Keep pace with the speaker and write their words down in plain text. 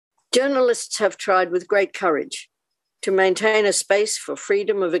Journalists have tried with great courage to maintain a space for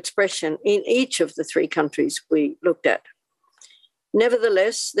freedom of expression in each of the three countries we looked at.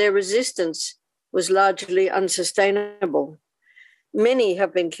 Nevertheless, their resistance was largely unsustainable. Many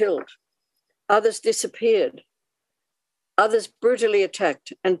have been killed, others disappeared, others brutally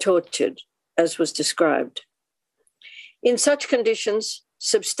attacked and tortured, as was described. In such conditions,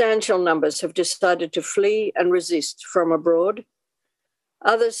 substantial numbers have decided to flee and resist from abroad.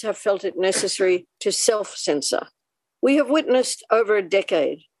 Others have felt it necessary to self-censor. We have witnessed over a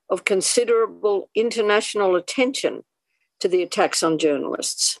decade of considerable international attention to the attacks on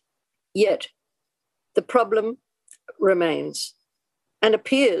journalists. Yet, the problem remains and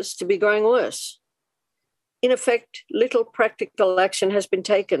appears to be growing worse. In effect, little practical action has been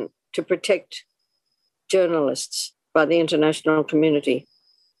taken to protect journalists by the international community.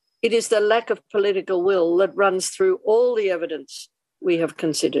 It is the lack of political will that runs through all the evidence we have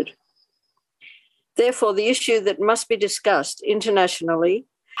considered. Therefore, the issue that must be discussed internationally,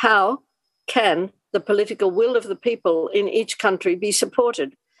 how can the political will of the people in each country be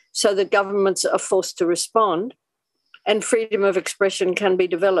supported so that governments are forced to respond and freedom of expression can be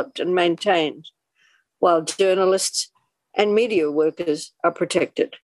developed and maintained while journalists and media workers are protected?